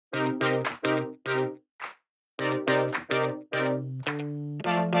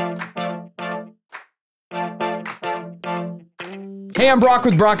Hey, I'm Brock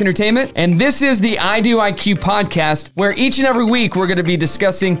with Brock Entertainment, and this is the I Do IQ podcast, where each and every week we're going to be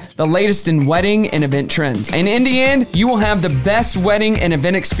discussing the latest in wedding and event trends. And in the end, you will have the best wedding and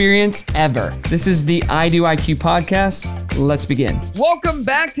event experience ever. This is the I Do IQ podcast. Let's begin. Welcome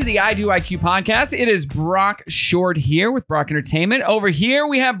back to the I Do IQ podcast. It is Brock Short here with Brock Entertainment. Over here,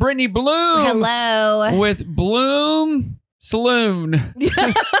 we have Brittany Bloom. Hello. With Bloom Saloon.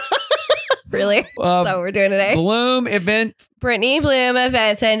 Really? Is that what we're doing today? Bloom Event. Brittany Bloom,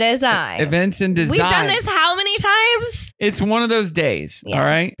 Events and Design. Events and Design. We've done this how many times? It's one of those days, all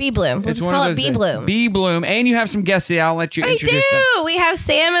right? B Bloom. We'll just call it B Bloom. B Bloom. And you have some guests. I'll let you introduce them. We have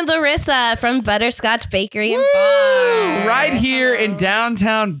Sam and Larissa from Butterscotch Bakery and Bar. Right here in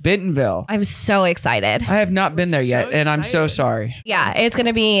downtown Bentonville. I'm so excited. I have not been there yet, and I'm so sorry. Yeah, it's going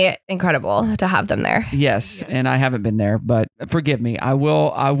to be incredible to have them there. Yes, and I haven't been there, but forgive me. I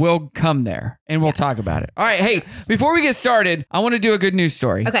will come there, and we'll talk about it. All right, hey, before we get started, I want to do a good news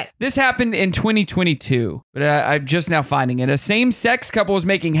story. Okay. This happened in 2022, but I'm just now finding it. A same-sex couple is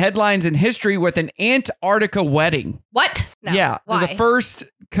making headlines in history with an Antarctica wedding. What? No. Yeah. Why? The first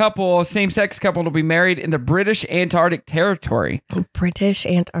couple, same-sex couple, to be married in the British Antarctic Territory. British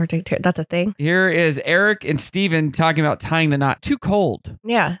Antarctic Territory. That's a thing? Here is Eric and Steven talking about tying the knot. Too cold.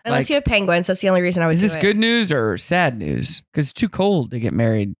 Yeah. Unless you have penguins. That's the only reason I would do it. Is this good news or sad news? Because it's too cold to get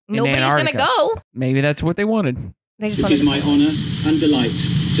married in Antarctica. Nobody's going to go. Maybe that's what they wanted. It is my honour and delight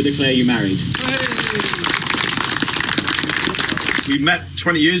to declare you married. We met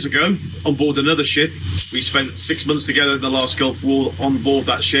 20 years ago on board another ship. We spent 6 months together in the last Gulf War on board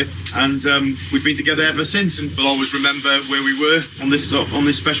that ship, and we've been together ever since. And we'll always remember where we were on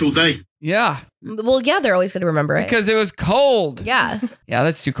this special day. Yeah. Well, yeah, they're always going to remember it. Because it was cold. Yeah. Yeah,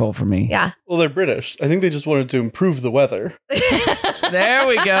 that's too cold for me. Yeah. Well, they're British. I think they just wanted to improve the weather. There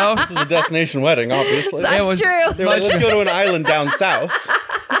we go. This is a destination wedding, obviously. That's true. They're like, let's go to an island down south.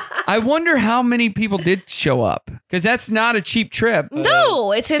 I wonder how many people did show up, because that's not a cheap trip.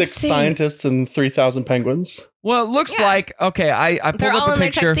 No, it's 6 insane. scientists and 3,000 penguins. Well, it looks like, okay, I pulled They're up all a in their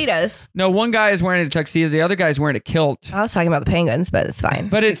picture. tuxedos. No, one guy is wearing a tuxedo. The other guy is wearing a kilt. I was talking about the penguins, but it's fine.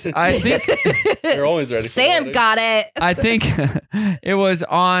 But it's, I think, They're always ready for the Sam wedding. got it. I think it was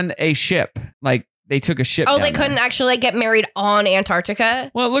on a ship. Like, they took a ship Oh, down they there. couldn't actually get married on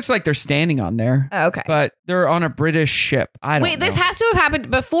Antarctica? Well, it looks like they're standing on there. Oh, okay. But they're on a British ship. I don't know. Wait, this has to have happened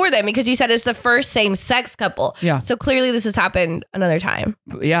before then, because you said it's the first same-sex couple. Yeah. So clearly this has happened another time.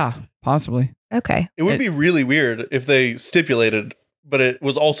 Yeah, possibly. Okay. It would be really weird if they stipulated, but it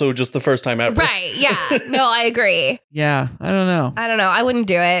was also just the first time ever. Right, yeah. No, I agree. Yeah, I don't know. I don't know. I wouldn't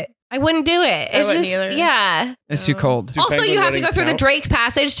do it. I wouldn't do it. It's wouldn't just, either. yeah. It's too cold. Do Also, penguin you have to go weddings through the count? Drake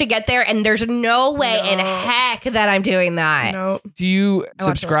Passage to get there, and there's no way in No. heck that I'm doing that. No. Do you I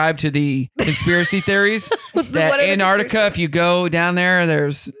watch subscribe to the conspiracy theories What are that the Antarctica, conspiracy- if you go down there,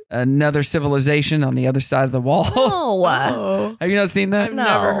 there's another civilization on the other side of the wall? No. Oh. Have you not seen that? I've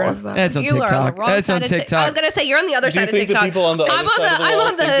never heard of that. That's on You are on TikTok. the wrong That's side on of Tik- TikTok. I was going to say, you're on the other Do you side of think the TikTok. people on the I'm other side of the wall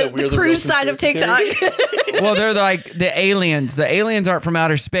on think that the we're the cruise real side of conspiracy TikTok. Well, they're like the aliens. The aliens aren't from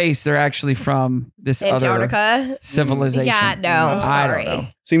outer space. They're actually from this other Antarctica? civilization. Yeah, no. I Sorry. don't know.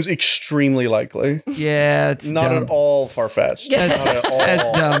 Seems extremely likely. Yeah, it's Not dumb. at all far-fetched. That's- Not at all. That's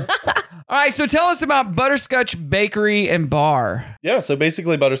dumb. All right, so tell us about Butterscotch Bakery and Bar. Yeah, so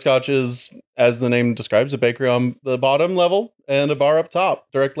basically Butterscotch is, as the name describes, a bakery on the bottom level and a bar up top,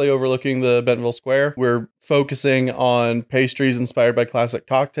 directly overlooking the Bentonville Square. We're focusing on pastries inspired by classic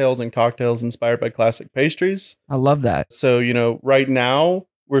cocktails and cocktails inspired by classic pastries. I love that. So, right now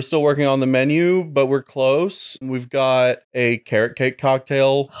we're still working on the menu, but we're close. We've got a carrot cake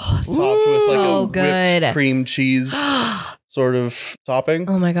cocktail topped with like So a good. whipped cream cheese sort of topping.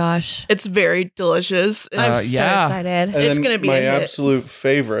 Oh my gosh. It's very delicious. I'm It's, so yeah. excited. And It's then gonna be my a hit. absolute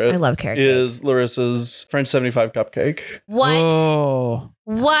favorite I love carrot cake. is Larissa's French 75 cupcake. What? Oh,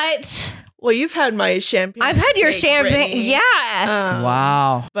 What? well, you've had my champagne. I've had your cake, champagne. Brittany. Yeah.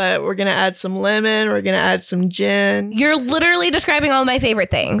 wow. But we're gonna add some lemon. We're gonna add some gin. You're literally describing all my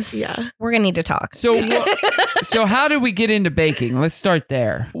favorite things. Yeah. We're going to need to talk. So, so how did we get into baking? Let's start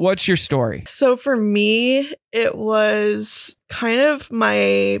there. What's your story? So for me, it was kind of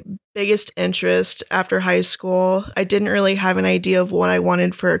my biggest interest after high school. I didn't really have an idea of what I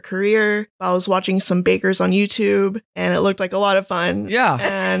wanted for a career. I was watching some bakers on YouTube and it looked like a lot of fun. Yeah.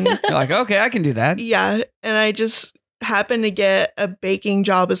 And You're like, okay, I can do that. yeah, and I just happened to get a baking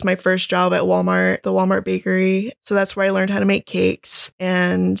job as my first job at Walmart, the Walmart bakery. So that's where I learned how to make cakes.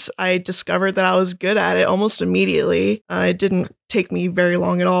 And I discovered that I was good at it almost immediately. It didn't take me very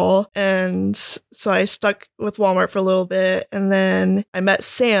long at all. And so I stuck with Walmart for a little bit. And then I met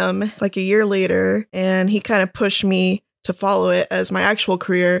Sam like a year later, and he kind of pushed me to follow it as my actual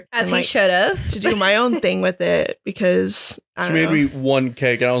career. As and, he should have. to do my own thing with it because I She don't made know. me one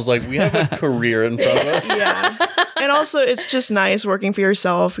cake, and I was like, we have a career in front of us. Yeah. And also, it's just nice working for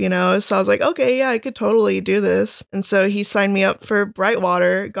yourself, you know? So I was like, okay, yeah, I could totally do this. And so he signed me up for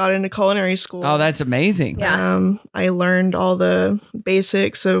Brightwater, got into culinary school. Oh, that's amazing. Yeah. I learned all the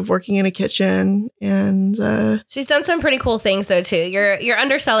basics of working in a kitchen, and She's done some pretty cool things though too. You're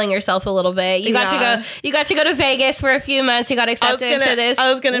underselling yourself a little bit. You got to go to Vegas for a few months. You got accepted into this. I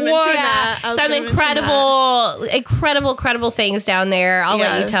was gonna mention What? that. I was Some gonna mention that. incredible things down there. I'll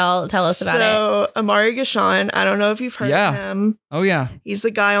let you tell us about it. So Amari Gashan, I don't know if you've heard Yeah. of him. Oh, yeah. He's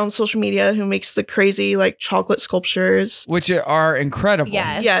the guy on social media who makes the crazy like chocolate sculptures. Which are incredible.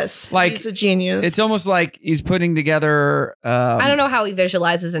 Yes. Yes, Like, he's a genius. It's almost like he's putting together. I don't know how he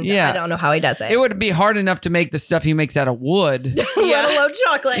visualizes and Yeah. I don't know how he does it. It would be hard enough to make the stuff he makes out of wood. Yeah. Let alone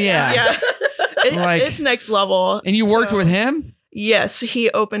chocolate. Yeah. Yeah, Like- it's next level. And you worked So- with him? Yes, he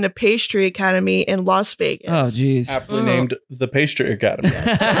opened a pastry academy in Las Vegas. Oh, geez. Aptly named the Pastry Academy.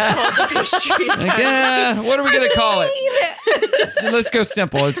 Pastry Like, academy. what are we going to call it? So let's go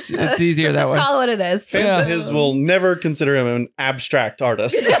simple. It's easier that Just way. call it what it is. Fans Yeah. of his will never consider him an abstract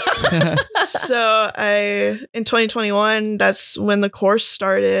artist. So in 2021, that's when the course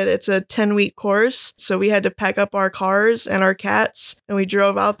started. It's a 10-week course. So we had to pack up our cars and our cats, and we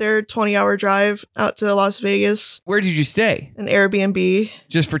drove out there, 20-hour drive out to Las Vegas, Where did you stay? an Airbnb.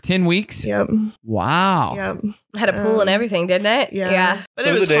 Just for 10 weeks? Yep. Wow. Yep. Had a pool and everything, didn't it? Yeah. But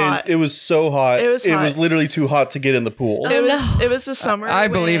Some it of was the days, hot. it was so hot. It was hot. literally too hot to get in the pool. Oh, It was the summer. I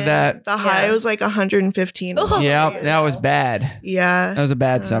believe when that. The high Yeah. was like 115. Oh. Yeah, that was bad. Yeah. That was a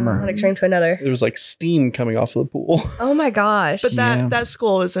bad summer. One extreme to another. There was like steam coming off of the pool. Oh my gosh. But Yeah. that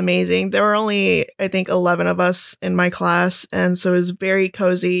school was amazing. There were only, I think, 11 of us in my class. And so it was very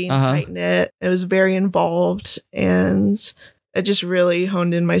cozy and Uh-huh. tight knit. It was very involved. And I just really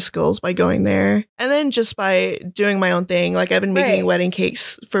honed in my skills by going there. And then just by doing my own thing. Like I've been making Right. wedding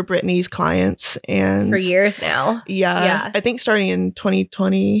cakes for Brittany's clients. And for years now. Yeah. Yeah. I think starting in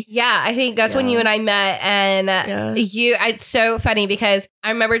 2020. Yeah, I think that's when Yeah. you and I met, and it's so funny because I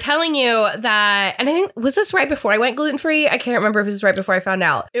remember telling you that, and I think, was this right before I went gluten-free? I can't remember if it was right before I found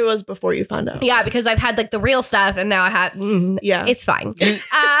out. It was before you found out. Yeah, because I've had like the real stuff, and now I have, Yeah. it's fine.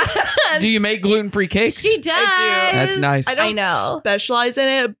 Do you make gluten-free cakes? She does. That's nice. I don't I know. specialize in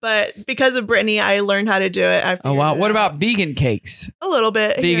it, but because of Brittany, I learned how to do it. I Oh, wow. figured it What out. about vegan cakes? a little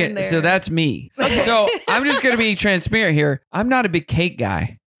bit? here and Vegan. there. So that's me. So I'm just going to be transparent here. I'm not a big cake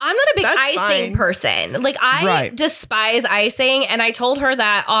guy. I'm not a big That's icing fine. person. Like I Right. despise icing, and I told her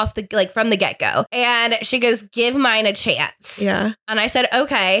that from the get-go. And she goes, "Give mine a chance." Yeah. And I said,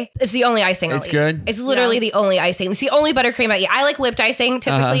 "Okay." It's the only icing I'll It's eat. good? It's literally Yeah. the only icing. It's the only buttercream I eat. I like whipped icing.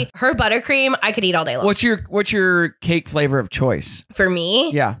 Typically, her buttercream I could eat all day long. What's your cake flavor of choice? For me?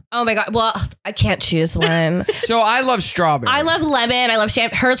 Yeah. Oh my god. Well, I can't choose one. So I love strawberry. I love lemon. I love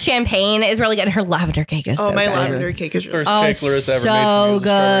her champagne is really good. And her lavender cake is Oh, so my good. lavender cake is really First Oh, cake it's Larissa ever made for me so was a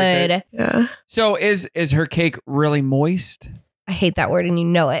strawberry cake. good. Yeah. So is her cake really moist? I hate that word, and you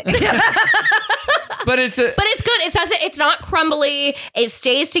know it. But it's a But it's good. It's not crumbly. It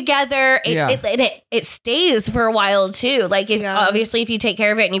stays together. It stays for a while too. Like obviously if you take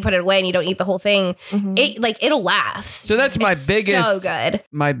care of it and you put it away and you don't eat the whole thing, it'll last. So that's my It's biggest so good.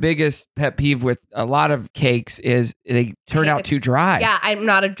 My biggest pet peeve with a lot of cakes is they turn out too dry. Yeah, I'm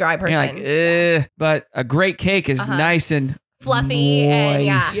not a dry You're person. like, but a great cake is nice and Fluffy and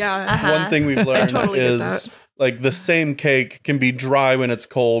moist. Yeah. One thing we've learned totally get is like the same cake can be dry when it's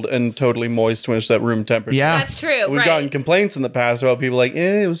cold and totally moist when it's at room temperature. Yeah. That's true. We've right. gotten complaints in the past about people like,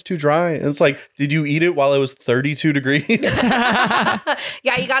 it was too dry. And it's like, did you eat it while it was 32 degrees?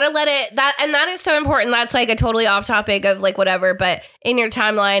 Yeah, you gotta let it that is so important. That's like a totally off topic of like whatever, but in your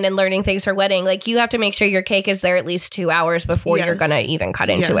timeline and learning things for wedding, like you have to make sure your cake is there at least 2 hours before you're Yes. gonna even cut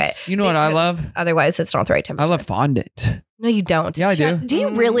into Yes. it. You know what I Because love? Otherwise, it's not the right I temperature. love fondant. No, you don't. Yeah, I do. Do you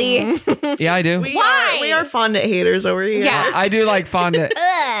really? Yeah, I do. Why? We are fondant haters over here. Yeah. I do like fondant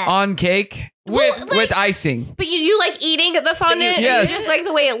Ugh. on cake with icing. But you like eating the fondant? Or Yes. you just like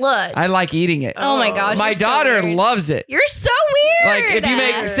the way it looks? I like eating it. Oh my gosh. My you're so daughter weird. loves it. You're so weird. Like if you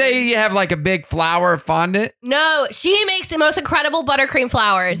make say you have like a big flour of fondant, No, she makes the most incredible buttercream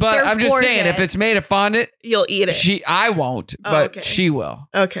flowers. but They're I'm just saying if gorgeous. it's made of fondant, You'll eat it. I won't, Oh, but okay. she will.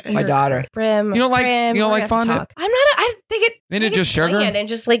 Okay. My daughter. Brim. You don't like- Brim, you don't we're like gonna have to fondant? talk. I'm not. I think it. Isn't I it think just it's sugar? bland and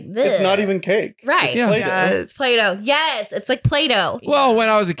just like It's ugh. not even cake. Right. It's Yeah. Play-Doh. Yes. Play-Doh. Yes, it's like Play-Doh. Well, when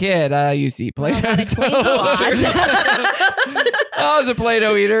I was a kid, I used to eat Play-Doh. That explains a lot. I was a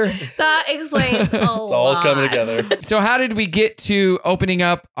Play-Doh eater. That explains a lot. It's all coming together. So how did we get to opening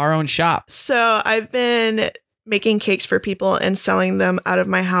up our own shop? So I've been making cakes for people and selling them out of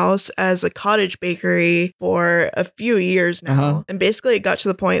my house as a cottage bakery for a few years now. And basically it got to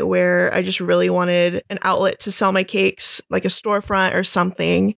the point where I just really wanted an outlet to sell my cakes, like a storefront or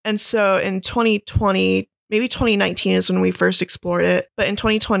something. And so in 2020, maybe 2019 is when we first explored it. But in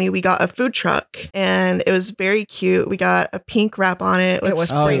 2020, we got a food truck and it was very cute. We got a pink wrap on it. With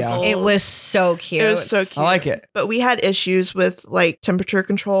sprinkles. It was so cute. It was so cute. I like it. But we had issues with like temperature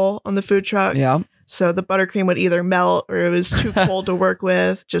control on the food truck. Yeah. So the buttercream would either melt or it was too cold to work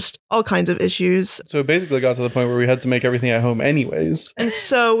with, just all kinds of issues. So it basically got to the point where we had to make everything at home anyways. And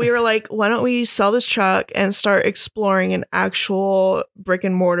so we were like, why don't we sell this truck and start exploring an actual brick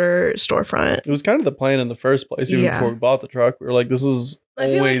and mortar storefront? It was kind of the plan in the first place, even before we bought the truck. We were like, this is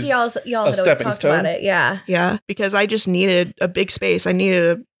always y'all a stepping stone. About it. Yeah. Yeah, because I just needed a big space. I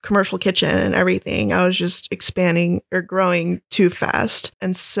needed a commercial kitchen and everything. I was just expanding or growing too fast.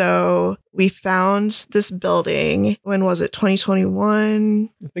 And so we found this building. When was it? 2021?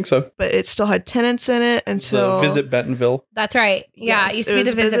 I think so. But it still had tenants in it until the Visit Bentonville. That's right. Yeah, Yes, it used to be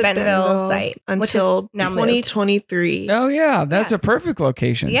the Visit Bentonville site until which is now 2023. Oh, yeah. That's a perfect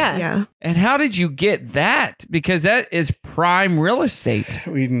location. Yeah. Yeah. And how did you get that? Because that is prime real estate.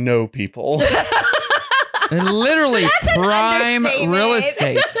 We know people. Literally prime understatement. real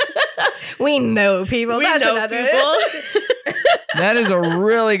estate. We know people. We That's know another. people. That is a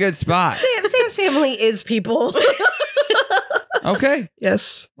really good spot. Sam's family is people. Okay.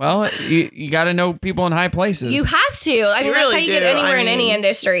 Yes. Well, you got to know people in high places. You have to. I mean, that's really how you get do. anywhere I in any mean,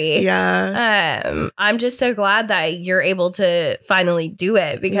 industry. Yeah. I'm just so glad that you're able to finally do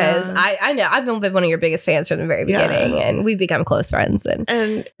it because I know I've been one of your biggest fans from the very beginning and we've become close friends.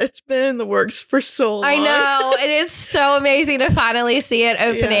 And it's been in the works for so long. I know. It is so amazing to finally see it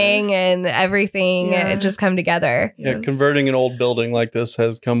opening and everything just come together. Yeah, converting an old building like this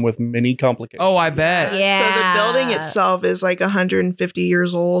has come with many complications. Oh, I bet. Yeah. So the building itself is like 150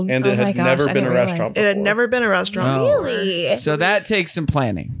 years old. And it had never been a restaurant before. It had never been a restaurant. Oh. Really? So that takes some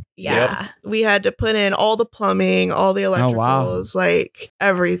planning. Yeah. We had to put in all the plumbing, all the electricals, like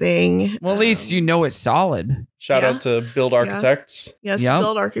everything. Well, at least you know it's solid. Shout out to Build Architects. Yes,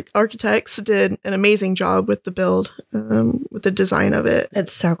 Build Architects did an amazing job with the build, with the design of it.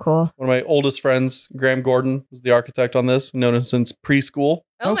 It's so cool. One of my oldest friends, Graham Gordon, was the architect on this, known him since preschool.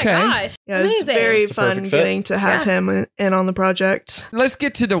 Oh my gosh. Yeah, it's very Just a fun perfect fit. getting to have him in on the project. Let's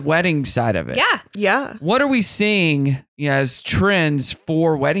get to the wedding side of it. Yeah. Yeah. What are we seeing as trends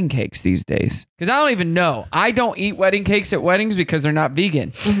for wedding cakes these days? Because I don't even know. I don't eat wedding cakes at weddings because they're not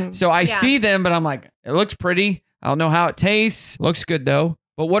vegan. So I see them, but I'm like, it looks pretty. I don't know how it tastes. Looks good though.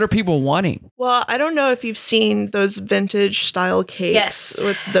 But what are people wanting? Well, I don't know if you've seen those vintage style cakes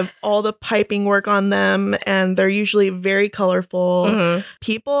with all the piping work on them, and they're usually very colorful.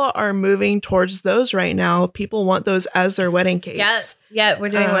 People are moving towards those right now. People want those as their wedding cakes. Yeah, we're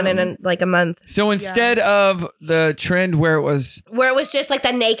doing one in like a month. So instead of the trend where it was just like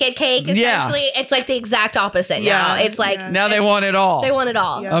the naked cake, essentially, it's like the exact opposite now. It's like now they want it all. They want it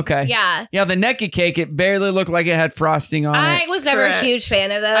all. Yeah. Okay. Yeah. Yeah, the naked cake, it barely looked like it had frosting on it. I was never a huge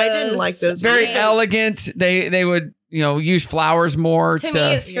fan of those. I didn't like those. Very elegant. They would, use flowers more. To me,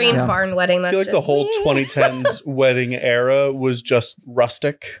 it screamed barn wedding. I feel like the whole 2010s wedding era was just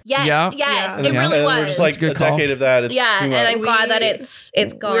rustic. Yes, it really and was. We're just like a decade of that. It's too much. And I'm glad that it's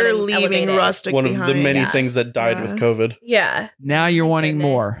gone. We're and leaving elevated. rustic One of behind. the many things that died with COVID. Yeah. Now you're wanting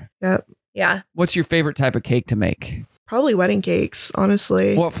more. Yep. Yeah. What's your favorite type of cake to make? Probably wedding cakes,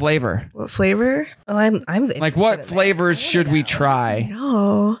 honestly. What flavor? What flavor? Oh, I'm like, what flavors should we try?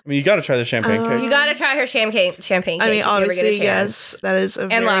 No. I mean, you got to try the champagne cake. You got to try her champagne cake. I mean, if you ever get a obviously, chance. yes. That is a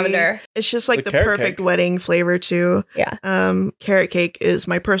And lavender. It's just like the carrot perfect cake. wedding flavor, too. Yeah. Carrot cake is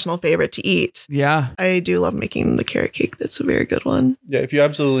my personal favorite to eat. Yeah. I do love making the carrot cake. That's a very good one. Yeah, if you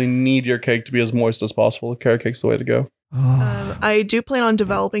absolutely need your cake to be as moist as possible, carrot cake's the way to go. I do plan on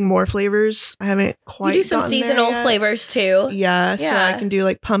developing more flavors. I haven't quite. You do some gotten there seasonal yet. flavors too. Yeah, so I can do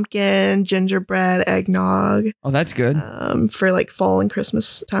like pumpkin, gingerbread, eggnog. Oh, that's good. For like fall and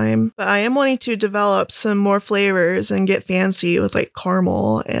Christmas time. But I am wanting to develop some more flavors and get fancy with like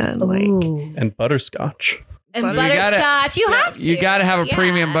caramel and and butterscotch. And butterscotch. You have to. You got to have a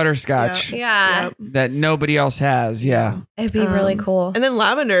premium butterscotch. Yeah. That nobody else has. Yeah. It'd be really cool. And then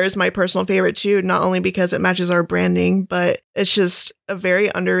lavender is my personal favorite too, not only because it matches our branding, but it's just a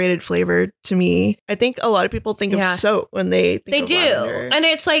very underrated flavor to me. I think a lot of people think of soap when they think of lavender. And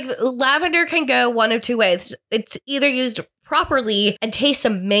it's like lavender can go one of two ways. It's either used properly and tastes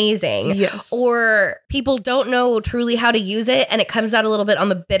amazing. Yes. Or people don't know truly how to use it and it comes out a little bit on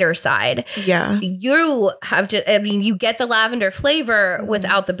the bitter side. Yeah. You have to, I mean, you get the lavender flavor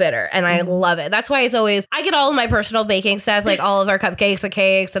without the bitter. And I love it. That's why it's always, I get all of my personal baking stuff, like all of our cupcakes and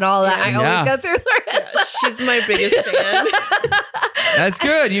cakes and all that. I always go through Larissa. She's my biggest fan. That's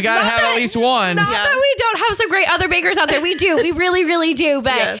good. You got to have at least one. Not that we don't have some great other bakers out there. We do. We really, really do.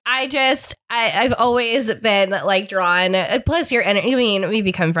 But I've always been like drawn. Plus your energy. I mean, we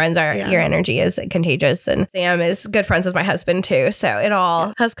become friends. Your energy is contagious. And Sam is good friends with my husband too. So it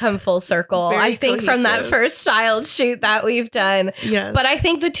all has come full circle. Very I think from that first styled shoot that we've done. Yes. But I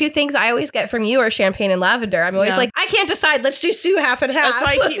think the two things I always get from you are champagne and lavender. I'm always like, I can't decide. Let's just do half and half. That's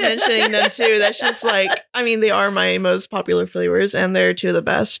why I keep mentioning them too. That's just like, I mean, they are my most popular flavors and they're two of the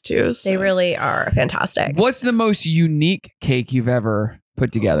best too. So. They really are fantastic. What's the most unique cake you've ever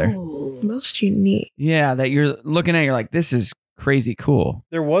put together? Ooh, most unique. Yeah, that you're looking at, you're like, this is crazy cool.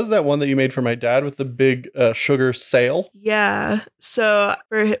 There was that one that you made for my dad with the big sugar sail. Yeah. So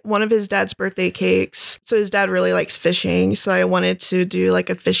for one of his dad's birthday cakes, so his dad really likes fishing. So I wanted to do like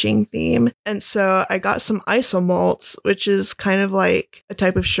a fishing theme. And so I got some isomalt, which is kind of like a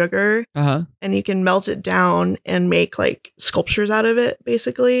type of sugar. Uh-huh. And you can melt it down and make like sculptures out of it,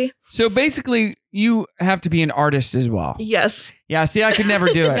 basically. So basically, you have to be an artist as well. Yes. Yeah, see, I could never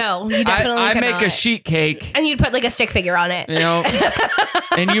do it. No, you definitely I cannot. make a sheet cake. And you'd put like a stick figure on it. You know,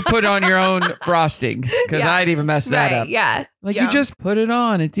 and you put on your own frosting because I'd even mess that up. Yeah. Like you just put it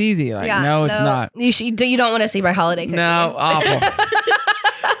on. It's easy. Like, no, it's not. You don't want to see my holiday cookies. No, awful.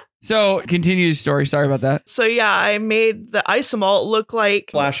 So continue the story. Sorry about that. So yeah, I made the isomalt look like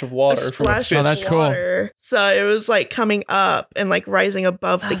Splash of water. a splash of that's water. Cool. So it was like coming up and like rising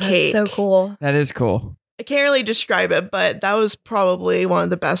above the cake. So cool. That is cool. I can't really describe it, but that was probably one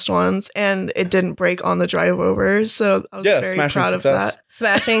of the best ones, and it didn't break on the drive over. So I was very proud of that.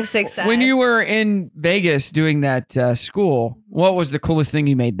 Smashing success. When you were in Vegas doing that school, what was the coolest thing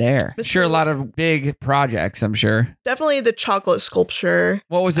you made there? Sure, a lot of big projects, I'm sure. Definitely the chocolate sculpture.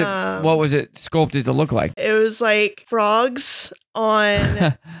 What was it? What was it sculpted to look like? It was like frogs on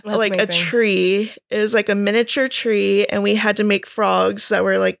like amazing. a tree. It was like a miniature tree, and we had to make frogs that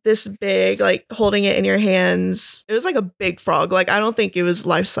were like this big, like holding it in your hands. It was like a big frog. Like I don't think it was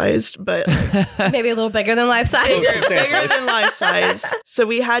life sized, but like, maybe a little bigger than life size. bigger than life size. So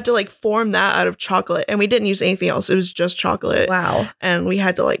we had to like form that out of chocolate, and we didn't use anything else. It was just chocolate. Wow. And we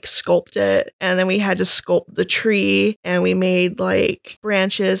had to like sculpt it, and then we had to sculpt the tree, and we made like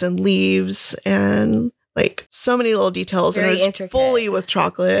branches and leaves and like so many little details. Very and it was intricate. fully with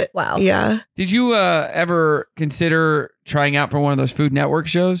chocolate. Wow. Yeah. Did you ever consider trying out for one of those Food Network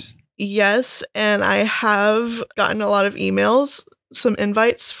shows? Yes. And I have gotten a lot of emails, some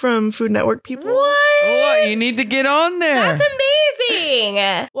invites from Food Network people. What? Oh, you need to get on there. That's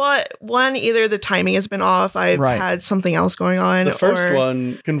amazing. Well, one, either the timing has been off. I've had something else going on. The first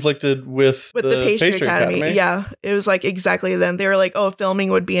one conflicted with the Pastry Academy. Yeah. It was like exactly then. They were like, oh,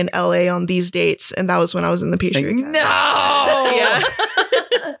 filming would be in LA on these dates. And that was when I was in the Pastry Academy. No! Yeah.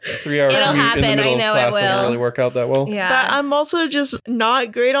 3 hours It'll happen. in the middle I know of class it will. doesn't really work out that well. Yeah. But I'm also just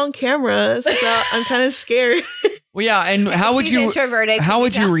not great on camera. So I'm kind of scared. Well, yeah. And how would She's you introverted. How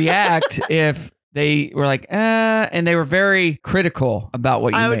would you react if they were like, and they were very critical about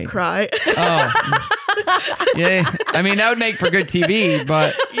what you I made? would cry. Oh. Yeah. I mean, that would make for good TV,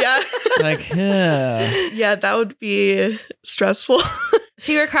 but Yeah. like, Yeah, that would be stressful.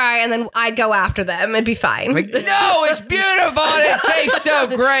 She would cry and then I'd go after them. It'd be fine. like, no, it's beautiful. It tastes so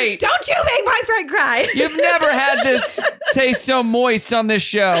great. Don't you make my friend cry. You've never had this taste so moist on this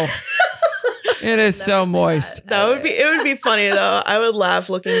show. It is so moist. It would be funny though. I would laugh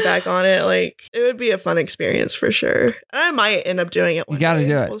looking back on it. Like it would be a fun experience for sure. And I might end up doing it. You got to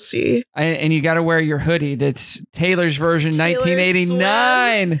do it. We'll see. And you got to wear your hoodie. That's Taylor's version, Taylor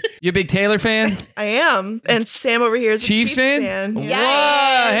 1989. You a big Taylor fan? I am. And Sam over here is Chiefs a Chiefs fan? fan. Whoa,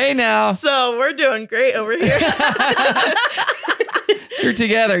 Yes. hey now. So we're doing great over here. You're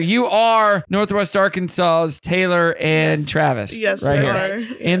together. You are Northwest Arkansas's Taylor and Travis. Yes, right we here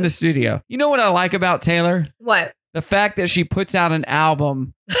are. in the studio. You know what I like about Taylor? What? The fact that she puts out an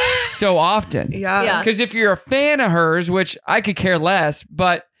album so often. Yeah. Because if you're a fan of hers, which I could care less,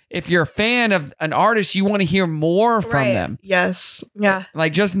 but if you're a fan of an artist, you want to hear more from Right. them. Yes. Yeah.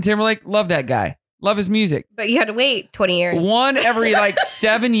 Like Justin Timberlake, love that guy. Love his music. But you had to wait 20 years. One every like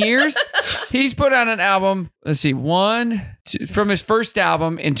 7 years. He's put out an album. Let's see, from his first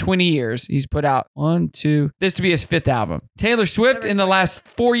album in 20 years. He's put out 1, 2. This to be his 5th album. Taylor Swift in the last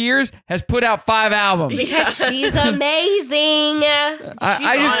 4 years has put out 5 albums. Because she's amazing.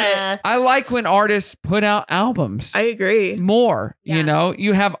 I like when artists put out albums. I agree. More, you know,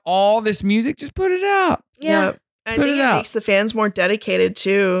 you have all this music, just put it out. Yeah. Yep. I think it makes the fans more dedicated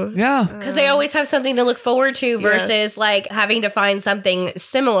too. Yeah. Because they always have something to look forward to versus like having to find something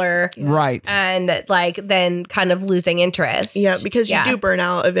similar. Right. And like then kind of losing interest. Yeah, because you do burn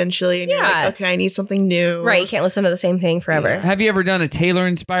out eventually and you're like, okay, I need something new. Right. You can't listen to the same thing forever. Yeah. Have you ever done a Taylor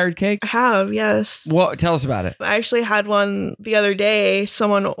inspired cake? I have, yes. Well, tell us about it. I actually had one the other day.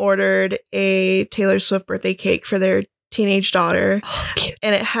 Someone ordered a Taylor Swift birthday cake for their teenage daughter,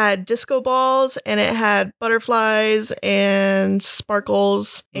 and it had disco balls and it had butterflies and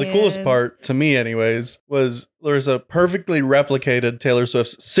sparkles. The coolest part to me anyways was Larissa perfectly replicated Taylor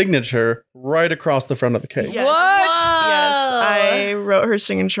Swift's signature right across the front of the cake. Yes. What? Yes, I wrote her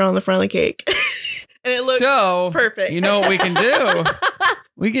signature on the front of the cake. And it looked perfect. You know what we can do?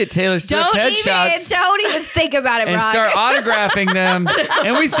 We get Taylor Swift headshots. Don't even think about it, and Brock. start autographing them,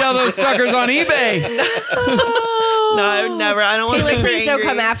 and we sell those suckers on eBay. No, I would never. I don't want to make Taylor, her please angry. don't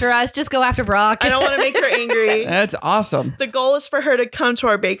come after us. Just go after Brock. I don't want to make her angry. That's awesome. The goal is for her to come to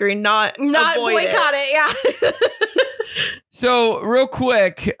our bakery, not avoid boycott it. Yeah. So, real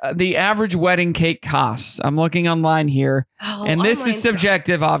quick, the average wedding cake costs. I'm looking online here, and this is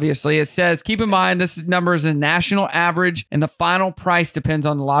subjective, obviously. It says, keep in mind, this number is a national average, and the final price depends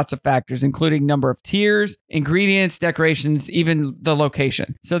on lots of factors, including number of tiers, ingredients, decorations, even the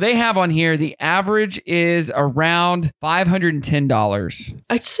location. So, they have on here, the average is around $510.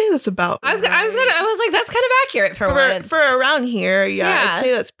 I'd say that's about I was like, that's kind of accurate for once. For around here, yeah, I'd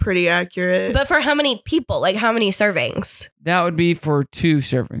say that's pretty accurate. But for how many people? Like how many servings? That would be for 2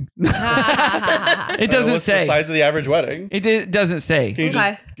 servings. It doesn't What's say. the size of the average wedding? It doesn't say.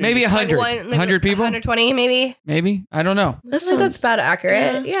 Maybe 100. 100 people? 120 maybe? Maybe. I don't know. I think that's about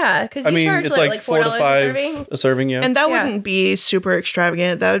accurate. Yeah. Because you charge it's like $4 to $4 $5 a serving, yeah. And that wouldn't be super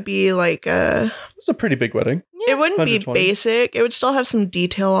extravagant. That would be like it's a pretty big wedding. It wouldn't be 120. basic. It would still have some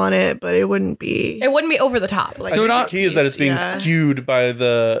detail on it, but it wouldn't be over the top. Like, I think the key is that it's being skewed by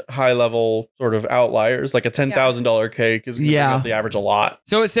the high level sort of outliers. Like a $10,000 cake is going to bring up the average a lot.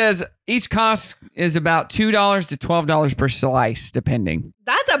 So it says each cost is about $2 to $12 per slice, depending.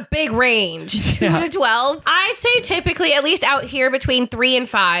 That's a big range. 2 to 12. I'd say typically, at least out here, between 3 and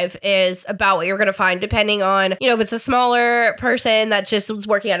 5 is about what you're going to find, depending on, if it's a smaller person that just was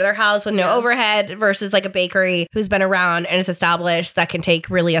working out of their house with no overhead versus like a bakery who's been around and is established that can take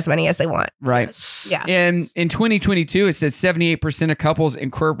really as many as they want. Right. Yes. Yeah. And in 2022, it says 78% of couples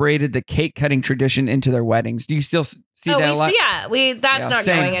incorporated the cake cutting tradition into their weddings. Do you still see that a lot? That's not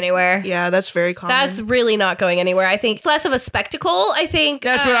going anywhere. Yeah, that's very common. That's really not going anywhere. I think it's less of a spectacle. I think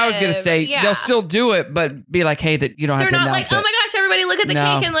that's what I was going to say. Yeah. They'll still do it, but be like, hey, that you don't have to They're not announce like, it. oh my gosh, everybody look at the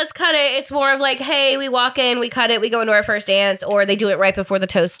cake and let's cut it. It's more of like, hey, we walk in, we cut it, we go into our first dance, or they do it right before the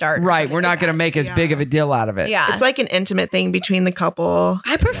toast starts. Right. We're not going to make as big of a deal out of it. Yeah. It's like an intimate thing between the couple.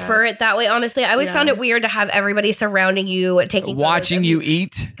 I prefer it that way, honestly. I always found it weird to have everybody surrounding you, watching you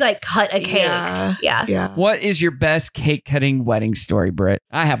eat. Like cut a cake. Yeah. What is your best cake cutting wedding story, Britt?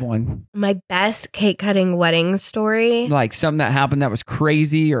 I have one. My best cake cutting wedding story. Like something that happened that was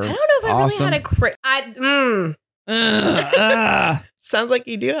crazy or I don't know if awesome. I really had a Sounds like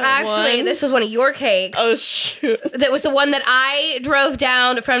you do have Actually, one. this was one of your cakes. Oh, shoot. That was the one that I drove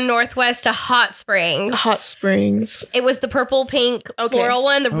down from Northwest to Hot Springs. Hot Springs. It was the purple pink floral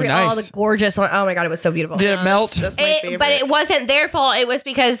one. nice. The gorgeous one. Oh my God, it was so beautiful. Did it melt? That's my favorite. But it wasn't their fault. It was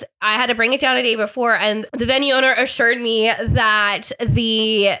because I had to bring it down a day before, and the venue owner assured me that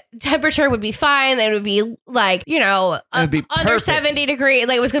the temperature would be fine. It would be like, under perfect. 70 degrees.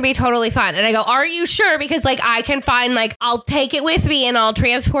 Like, it was going to be totally fine. And I go, are you sure? Because like I can find, like, I'll take it with me and I'll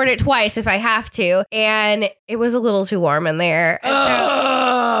transport it twice if I have to. And it was a little too warm in there. And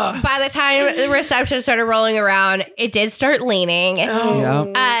so by the time the reception started rolling around, it did start leaning.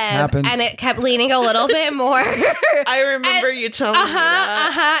 Happens. And it kept leaning a little bit more. I remember you telling me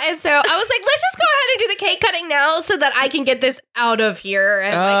that. And so I was like, let's just go ahead and do the cake cutting now so that I can get this out of here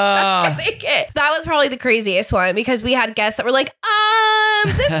and start cutting it. That was probably the craziest one because we had guests that were like,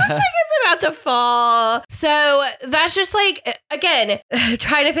 this looks like it's about to fall. So that's just like, again,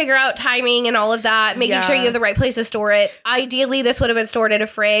 trying to figure out timing and all of that, making sure you have the right place to store it. Ideally, this would have been stored in a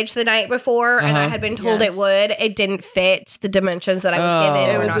fridge the night before, and I had been told it would. It didn't fit the dimensions that I was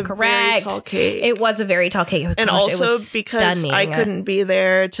given. It was not correct. Very tall cake. It was a very tall cake. And also because stunning. I couldn't be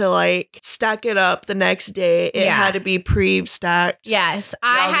there to like stack it up the next day, it had to be pre-stacked. Yes,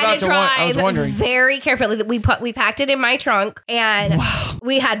 I had to drive very carefully. We packed it in my trunk, and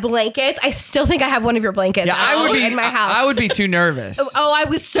we had blankets. I still think I have one of your blankets. Yeah, I would be in my house. I would be too nervous. I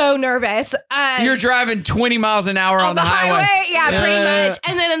was so nervous. You're driving 20 miles an hour on the highway. Yeah, pretty much.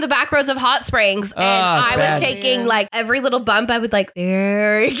 And then in the back roads of Hot Springs, and I was taking like every little bump. I would like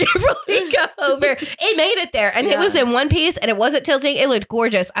very carefully go over. It made it there, and it was in one piece, and it wasn't tilting. It looked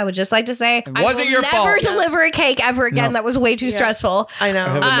gorgeous. I would just like to say, it wasn't your fault. Never deliver a cake ever again. That was way too stressful. I know. I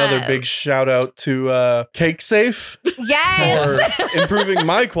have another big shout out to Cake Safe. Yes, for improving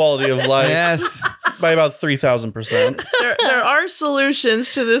my quality of life. Yes. By about 3,000%. There are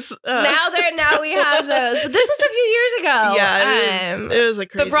solutions to this. Now we have those. But this was a few years ago. Yeah, it was a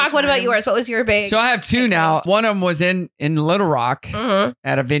crazy But Brock, time. what about yours? What was your big? So I have two now. One of them was in Little Rock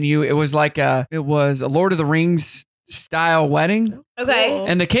at a venue. It was like a Lord of the Rings style wedding. Okay. Cool.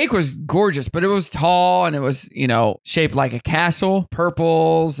 And the cake was gorgeous, but it was tall and it was, shaped like a castle,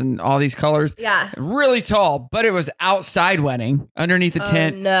 purples and all these colors. Yeah. Really tall, but it was outside wedding underneath the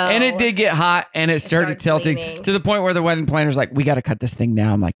tent. No. And it did get hot and it started tilting leaning. to the point where the wedding planner's like, we got to cut this thing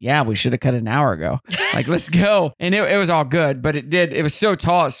now. I'm like, yeah, we should have cut it an hour ago. Like, let's go. And it was all good, but it was so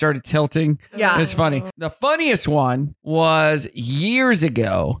tall, it started tilting. Yeah. It was funny. The funniest one was years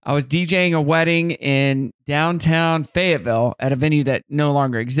ago. I was DJing a wedding in downtown Fayetteville at a venue that no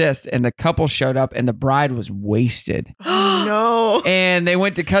longer exists, and the couple showed up and the bride was wasted. No. And they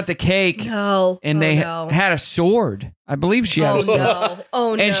went to cut the cake. No. And they had a sword. I believe she had a sword.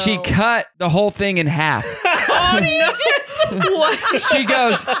 Oh no. And she cut the whole thing in half. Oh no. What?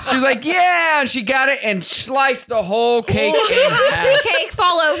 She's like, yeah. She got it and sliced the whole cake in half. Did the cake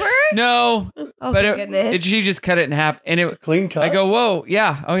fall over? No. Oh, but thank goodness. she just cut it in half. And it Clean cut. I go, whoa,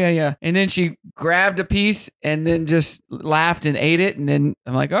 yeah. Oh, yeah. And then she grabbed a piece and then just laughed and ate it. And then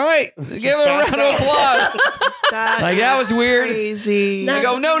I'm like, all right, give it a round of applause. That was weird. Crazy. I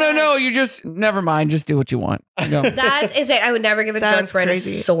go, no. You just, never mind. Just do what you want. I go, That's insane. I would never give a drunk bride a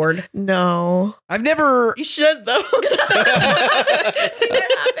sword. No. I've never You should, though.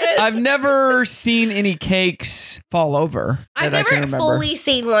 I've never seen any cakes fall over. I've that I can never remember. fully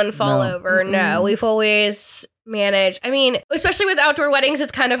seen one fall over. No, we've always managed. I mean, especially with outdoor weddings,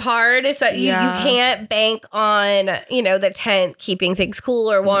 it's kind of hard. It's that you can't bank on, the tent keeping things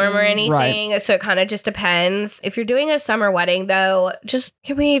cool or warm or anything. Right. So it kind of just depends. If you're doing a summer wedding, though,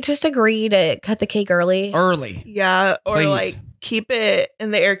 can we just agree to cut the cake early? Yeah, or Please. like keep it in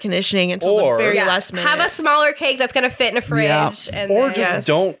the air conditioning until the very last minute. Have a smaller cake that's going to fit in a fridge. And or then, just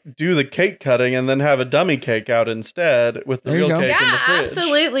don't do the cake cutting and then have a dummy cake out instead with the There you real go. cake in the Yeah, fridge.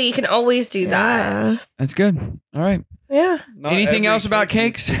 absolutely. You can always do that. That's good. All right. Yeah. Not Anything every else about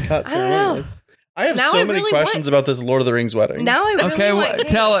cake cakes? needs to be cut I don't know. ceremonially. I have Now so I many really questions about this Lord of the Rings wedding. Now I really Okay, want cake.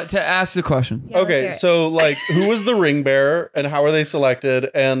 tell it to ask the question. Yeah, let's hear Okay, it. so like, who was the ring bearer, and how were they selected,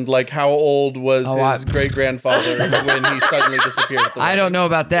 and like, how old was his great grandfather when he suddenly disappeared? At the I don't know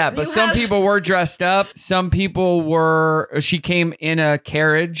about that, but some people were dressed up. Some people were. She came in a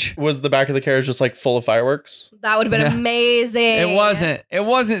carriage. Was the back of the carriage just like full of fireworks? That would have been amazing. It wasn't. It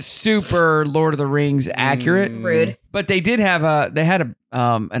wasn't super Lord of the Rings accurate. Rude. But they did have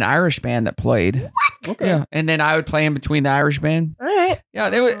an Irish band that played. What? Okay. Yeah, and then I would play in between the Irish band. All right. Yeah,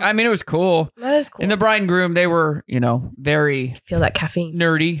 it was cool. That is cool. And the bride and groom, they were, very Feel that caffeine.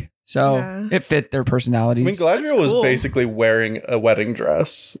 nerdy. So it fit their personalities. I mean, Galadriel was cool. basically wearing a wedding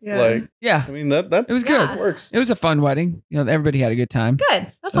dress. Yeah. Like, Yeah, I mean, that it was good. Yeah. works. It was a fun wedding. Everybody had a good time.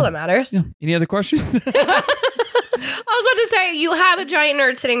 Good. That's all that matters. Yeah. Any other questions? I was about to say, you have a giant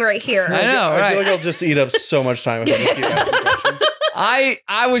nerd sitting right here. I know, I right? feel like I'll just eat up so much time if I just keep asking questions.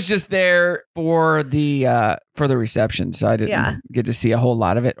 I was just there for the reception, so I didn't get to see a whole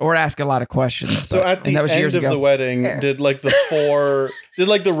lot of it or ask a lot of questions. So at the that was end years of ago. the wedding, did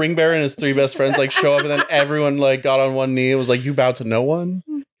the ring bearer and his three best friends like show up, and then everyone like got on one knee and was like, "You bow to no one"?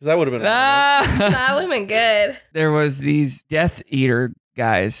 Because that would have been. That would have been good. There was these Death Eater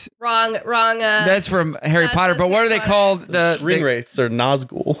guys. Wrong. That's from Harry Potter. But what are they called? The ring wraiths or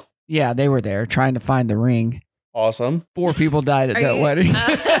Nazgul. Yeah, they were there trying to find the ring. Awesome. 4 people died at that wedding.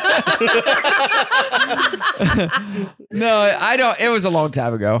 No, I don't. It was a long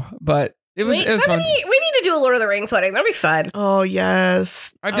time ago, but It was fun. We need to do a Lord of the Rings wedding. That'd be fun. Oh,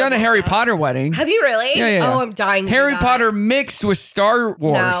 yes. I've done a Harry Potter wedding. Have you really? Yeah. Oh, I'm dying to do Harry that. Potter mixed with Star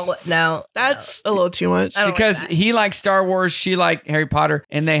Wars. No. That's a little too much. I don't Because like he liked Star Wars, she liked Harry Potter,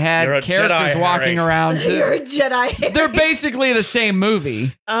 and they had You're a characters Jedi, walking Harry. around. that. You're a Jedi. Harry. They're basically the same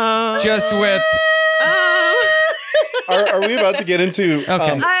movie, just with... Are we about to get into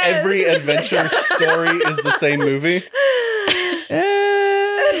Okay. every adventure story is the same movie?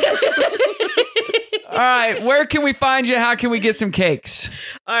 All right, where can we find you? How can we get some cakes?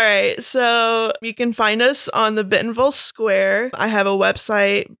 All right, so you can find us on the Bentonville Square. I have a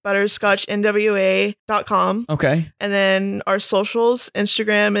website, butterscotchnwa.com. Okay. And then our socials,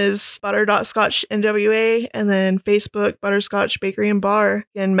 Instagram is butter.scotchnwa, and then Facebook, Butterscotch Bakery and Bar.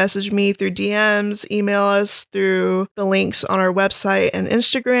 You can message me through DMs, email us through the links on our website and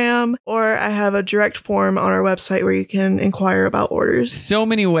Instagram, or I have a direct form on our website where you can inquire about orders. So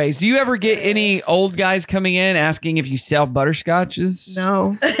many ways. Do you ever get any old guys coming in asking if you sell butterscotches?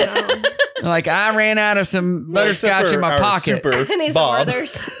 No. Like, I ran out of some butterscotch in my pocket. And he's Bob.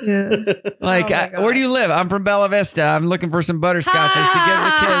 Werther's. Yeah. Like, Oh my God. where do you live? I'm from Bella Vista. I'm looking for some butterscotches to give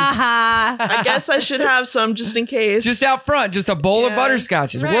the kids. I guess I should have some just in case. Just out front, just a bowl of Yeah.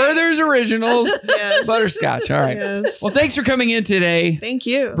 butterscotches. Right. Werther's Originals, Yes. butterscotch. All right. Yes. Well, thanks for coming in today. Thank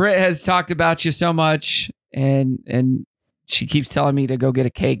you. Britt has talked about you so much, and she keeps telling me to go get a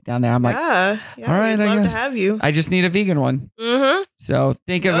cake down there. I'm like, yeah, all right, we'd I love guess. to have you. I just need a vegan one. Mm-hmm. So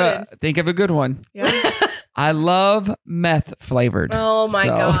think of a good one. Yeah. I love meth flavored. Oh my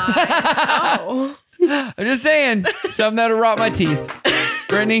God. Oh. I'm just saying, something that'll rot my teeth.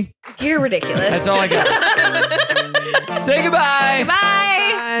 Brittany, You're ridiculous. that's all I got. Say goodbye.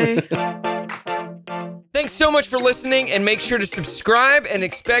 Bye. Bye. Thanks so much for listening, and make sure to subscribe and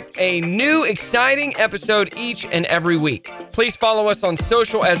expect a new exciting episode each and every week. Please follow us on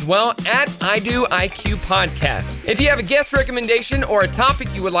social as well at IDoIQ Podcast. If you have a guest recommendation or a topic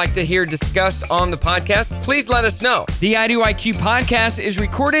you would like to hear discussed on the podcast, please let us know. The IDoIQ Podcast is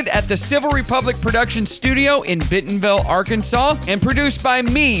recorded at the Civil Republic Production Studio in Bentonville, Arkansas, and produced by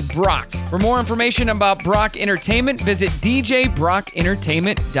me, Brock. For more information about Brock Entertainment, visit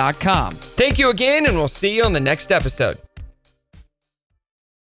djbrockentertainment.com. Thank you again, and we'll see you on the next episode.